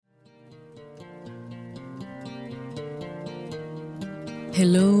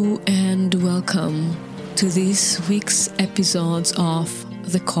Hello and welcome to this week's episodes of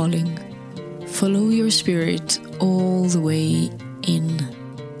The Calling. Follow your spirit all the way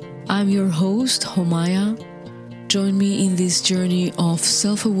in. I'm your host, Homaya. Join me in this journey of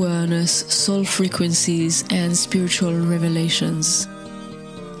self-awareness, soul frequencies, and spiritual revelations.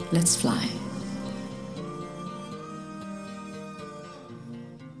 Let's fly.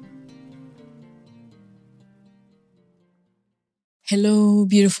 Hello,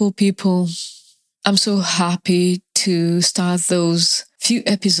 beautiful people. I'm so happy to start those few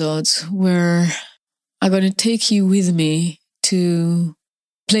episodes where I'm going to take you with me to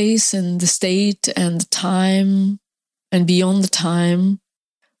place and the state and the time and beyond the time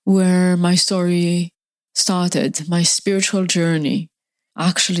where my story started, my spiritual journey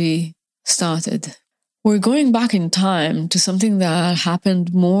actually started. We're going back in time to something that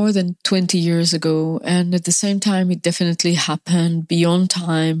happened more than 20 years ago, and at the same time, it definitely happened beyond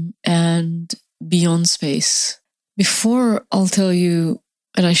time and beyond space. Before I'll tell you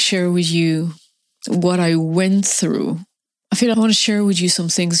and I share with you what I went through, I feel I want to share with you some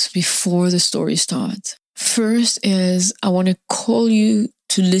things before the story starts. First is I want to call you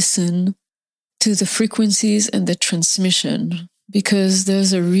to listen to the frequencies and the transmission, because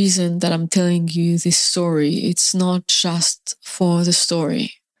there's a reason that I'm telling you this story. It's not just for the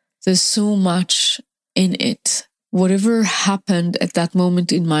story. There's so much in it. Whatever happened at that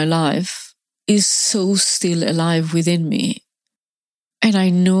moment in my life is so still alive within me. And I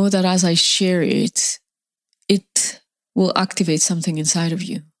know that as I share it, it will activate something inside of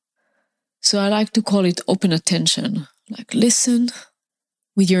you. So I like to call it open attention. Like listen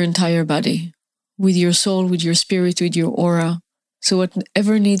with your entire body, with your soul, with your spirit, with your aura. So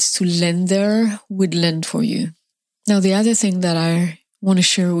whatever needs to lend there would lend for you. Now, the other thing that I want to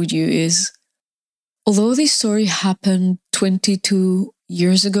share with you is, although this story happened 22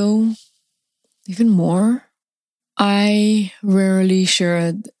 years ago, even more, I rarely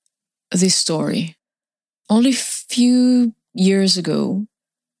shared this story. Only a few years ago,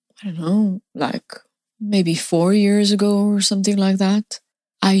 I don't know, like maybe 4 years ago or something like that,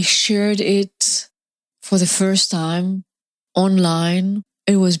 I shared it for the first time online.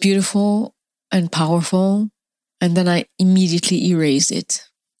 It was beautiful and powerful, and then I immediately erased it.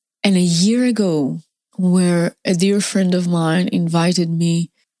 And a year ago, where a dear friend of mine invited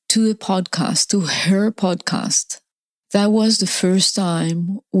me to a podcast, to her podcast, that was the first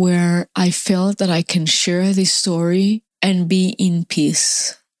time where I felt that I can share this story and be in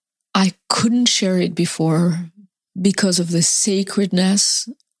peace. I couldn't share it before because of the sacredness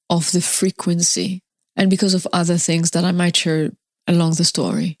of the frequency, and because of other things that I might share along the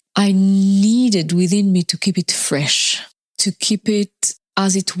story. I needed within me to keep it fresh, to keep it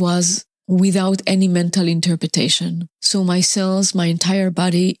as it was without any mental interpretation. So my cells, my entire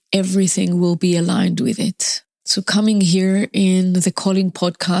body, everything will be aligned with it. So coming here in the Calling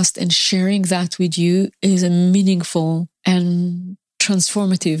podcast and sharing that with you is a meaningful and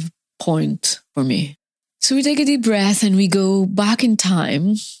transformative point for me. So we take a deep breath and we go back in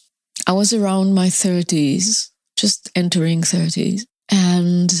time. I was around my 30s, just entering 30s,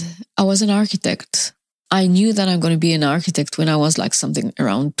 and I was an architect. I knew that I'm going to be an architect when I was like something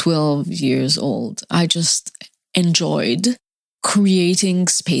around 12 years old. I just enjoyed creating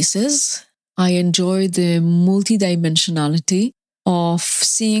spaces. I enjoyed the multidimensionality of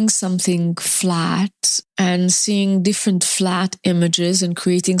seeing something flat and seeing different flat images and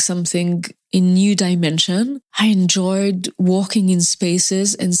creating something in new dimension. I enjoyed walking in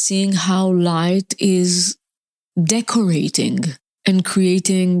spaces and seeing how light is decorating and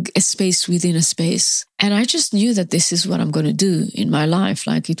creating a space within a space. And I just knew that this is what I'm going to do in my life.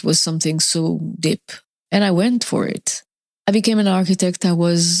 Like it was something so deep. And I went for it. I became an architect. I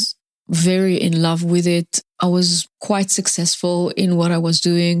was very in love with it. I was quite successful in what I was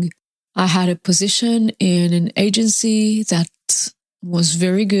doing. I had a position in an agency that was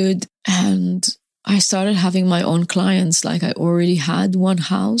very good, and I started having my own clients. Like I already had one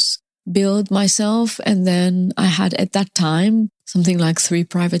house built myself, and then I had at that time something like 3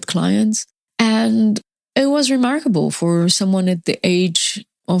 private clients. And it was remarkable for someone at the age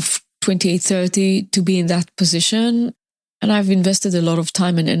of 28, 30 to be in that position. And I've invested a lot of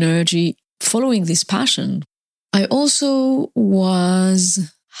time and energy following this passion. I also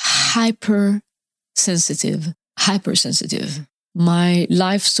was hypersensitive. My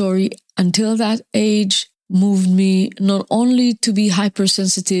life story until that age moved me not only to be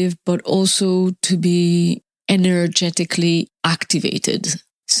hypersensitive, but also to be energetically activated.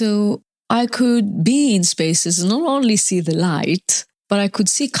 So I could be in spaces and not only see the light, but I could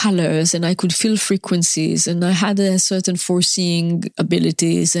see colors and I could feel frequencies, and I had a certain foreseeing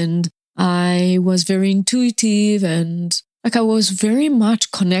abilities, and I was very intuitive, and like I was very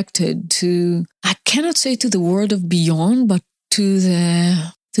much connected to, I cannot say to the world of beyond, but to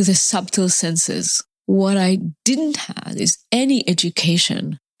the subtle senses. What I didn't have is any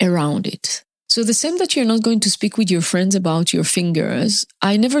education around it. So the same that you're not going to speak with your friends about your fingers,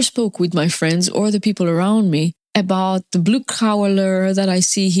 I never spoke with my friends or the people around me about the blue color that I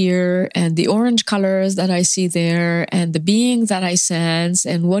see here and the orange colors that I see there and the being that I sense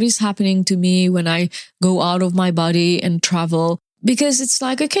and what is happening to me when I go out of my body and travel. Because it's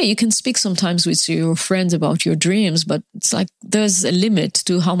like, okay, you can speak sometimes with your friends about your dreams, but it's like there's a limit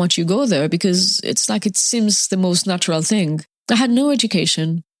to how much you go there, because it's like it seems the most natural thing. I had no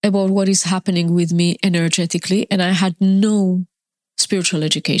education about what is happening with me energetically, and I had no spiritual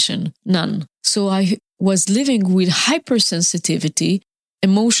education, none. So I was living with hypersensitivity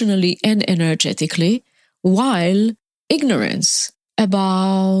emotionally and energetically, while ignorance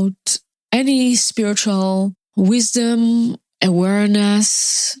about any spiritual wisdom,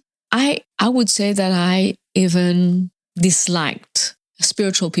 awareness. I would say that I even disliked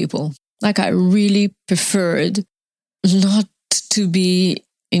spiritual people. Like I really preferred not to be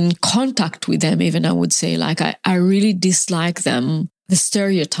in contact with them, even I would say. Like I really dislike them, the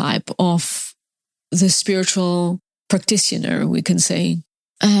stereotype of the spiritual practitioner, we can say.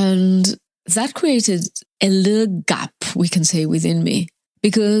 And that created a little gap, we can say, within me,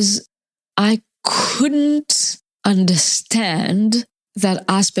 because I couldn't understand that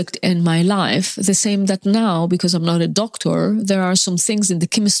aspect in my life, the same that now, because I'm not a doctor, there are some things in the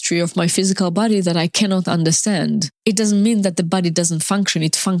chemistry of my physical body that I cannot understand. It doesn't mean that the body doesn't function,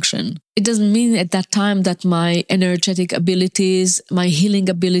 it functions. It doesn't mean at that time that my energetic abilities, my healing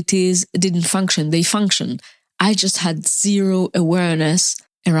abilities didn't function. They function. I just had zero awareness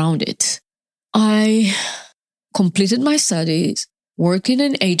around it. I completed my studies, worked in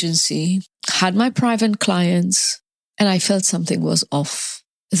an agency, had my private clients, and I felt something was off.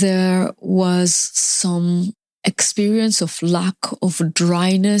 There was some experience of lack of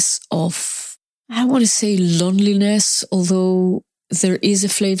dryness, of, I want to say loneliness, although there is a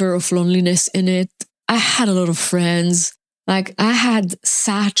flavor of loneliness in it. I had a lot of friends. Like I had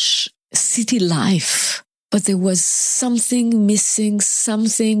such city life, but there was something missing.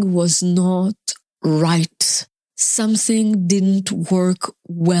 Something was not right. Something didn't work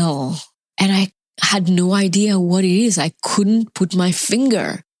well. And I had no idea what it is. I couldn't put my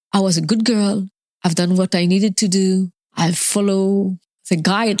finger. I was a good girl. I've done what I needed to do. I follow the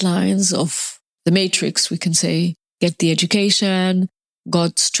guidelines of the matrix, we can say. Get the education,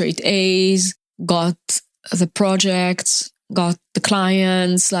 got straight A's, got the projects, got the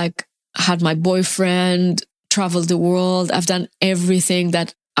clients, like had my boyfriend, traveled the world. I've done everything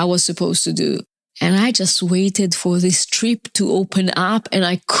that I was supposed to do. And I just waited for this trip to open up, and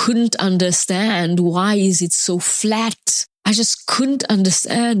I couldn't understand why is it so flat. I just couldn't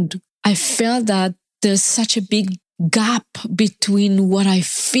understand. I felt that there's such a big gap between what I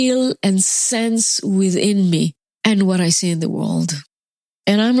feel and sense within me and what I see in the world.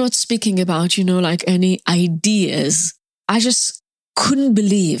 And I'm not speaking about, like any ideas. I just couldn't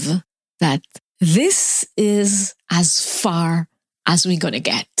believe that this is as far as we're going to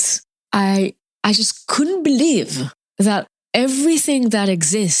get. I just couldn't believe that everything that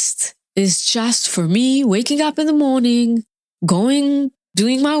exists is just for me waking up in the morning, going,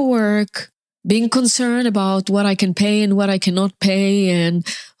 doing my work, being concerned about what I can pay and what I cannot pay, and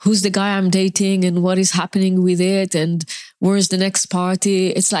who's the guy I'm dating and what is happening with it and where's the next party.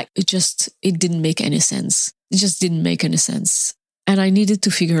 It's like, it didn't make any sense. It just didn't make any sense. And I needed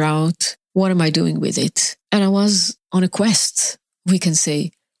to figure out, what am I doing with it? And I was on a quest, we can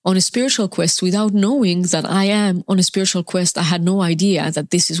say. On a spiritual quest, without knowing that I am on a spiritual quest. I had no idea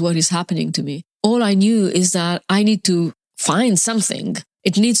that this is what is happening to me. All I knew is that I need to find something.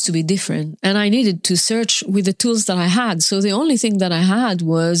 It needs to be different. And I needed to search with the tools that I had. So the only thing that I had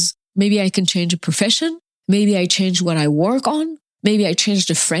was, maybe I can change a profession. Maybe I change what I work on. Maybe I change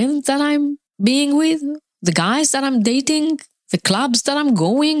the friend that I'm being with, the guys that I'm dating, the clubs that I'm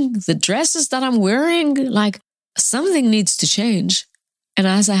going, the dresses that I'm wearing. Like, something needs to change. And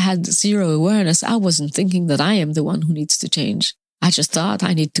as I had zero awareness, I wasn't thinking that I am the one who needs to change. I just thought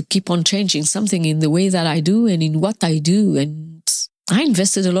I need to keep on changing something in the way that I do and in what I do. And I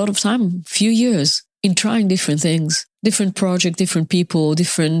invested a lot of time, few years, in trying different things, different projects, different people,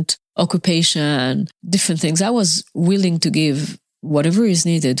 different occupation, different things. I was willing to give whatever is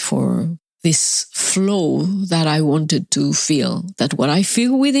needed for this flow that I wanted to feel, that what I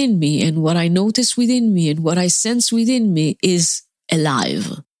feel within me and what I notice within me and what I sense within me is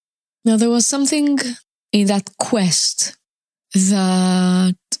alive. Now, there was something in that quest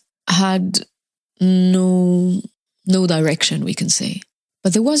that had no direction, we can say.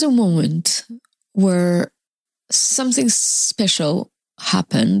 But there was a moment where something special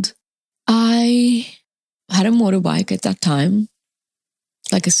happened. I had a motorbike at that time,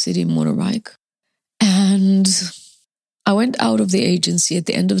 like a city motorbike. And I went out of the agency at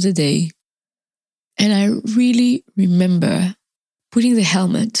the end of the day. And I really remember putting the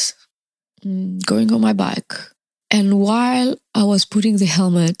helmet, going on my bike. And while I was putting the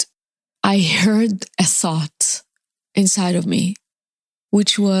helmet, I heard a thought inside of me,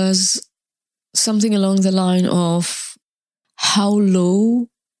 which was something along the line of, how low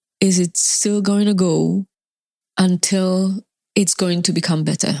is it still going to go until it's going to become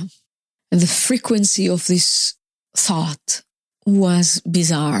better? And the frequency of this thought was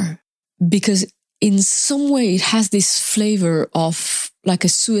bizarre, because in some way it has this flavor of like a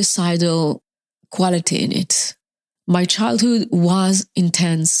suicidal quality in it. My childhood was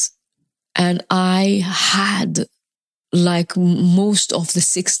intense, and I had, like most of the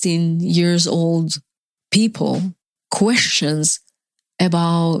 16 years old people, questions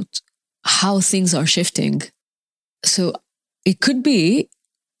about how things are shifting. So it could be,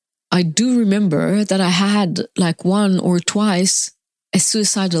 I do remember that I had like one or twice a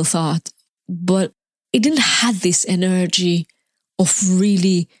suicidal thought, but it didn't have this energy of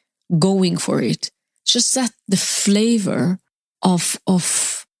really going for it. Just that the flavor of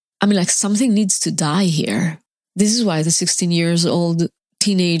like something needs to die here. This is why the 16 years old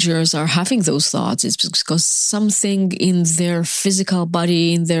teenagers are having those thoughts. It's because something in their physical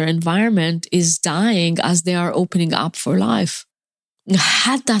body, in their environment, is dying as they are opening up for life. It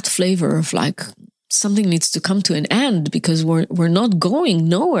had that flavor of like something needs to come to an end, because we're not going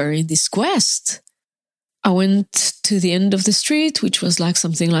nowhere in this quest. I went to the end of the street, which was like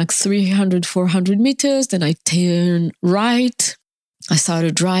something like 300, 400 meters. Then I turned right. I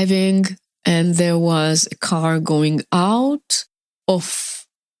started driving, and there was a car going out of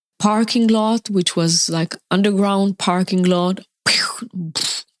parking lot, which was like underground parking lot. I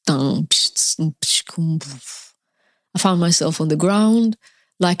found myself on the ground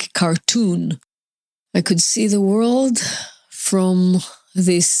like a cartoon. I could see the world from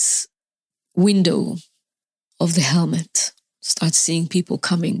this window of the helmet. Start seeing people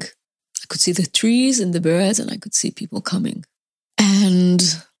coming. I could see the trees and the birds, and I could see people coming. And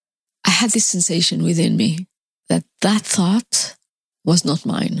I had this sensation within me that thought was not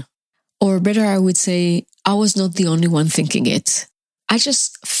mine. Or better, I would say, I was not the only one thinking it. I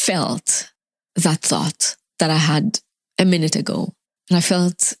just felt that thought that I had a minute ago. And I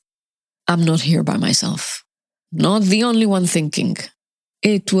felt, I'm not here by myself. Not the only one thinking.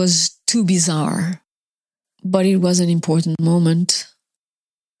 It was too bizarre. But it was an important moment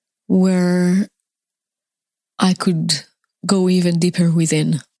where I could go even deeper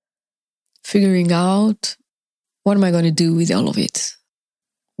within, figuring out, what am I going to do with all of it?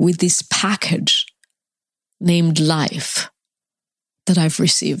 With this package named life that I've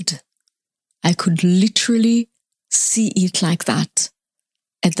received. I could literally see it like that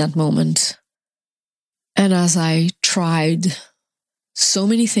at that moment. And as I tried so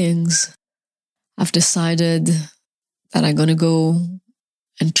many things, I've decided that I'm going to go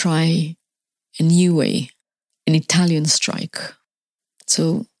and try a new way, an Italian strike.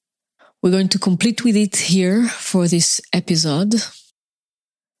 So we're going to complete with it here for this episode.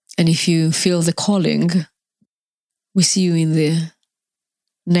 And if you feel the calling, we see you in the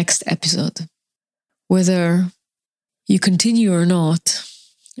next episode. Whether you continue or not,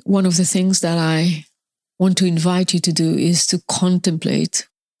 one of the things that I want to invite you to do is to contemplate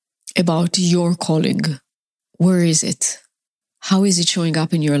about your calling. Where is it? How is it showing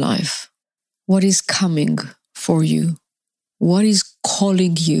up in your life? What is coming for you? What is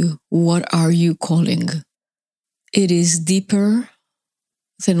calling you? What are you calling? It is deeper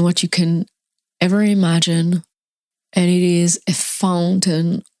than what you can ever imagine, and it is a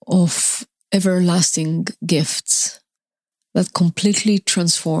fountain of everlasting gifts that completely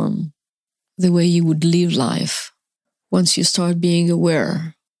transform the way you would live life once you start being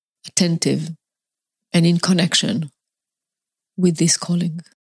aware, attentive, and in connection with this calling.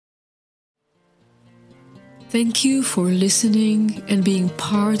 Thank you for listening and being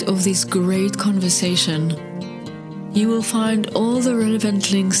part of this great conversation. You will find all the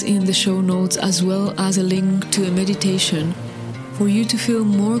relevant links in the show notes, as well as a link to a meditation for you to feel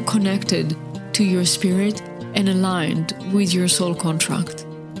more connected to your spirit and aligned with your soul contract.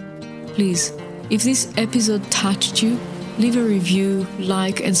 Please, if this episode touched you, leave a review,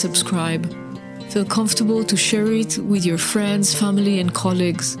 like, and subscribe. Feel comfortable to share it with your friends, family, and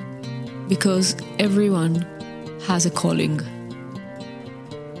colleagues, because everyone has a calling.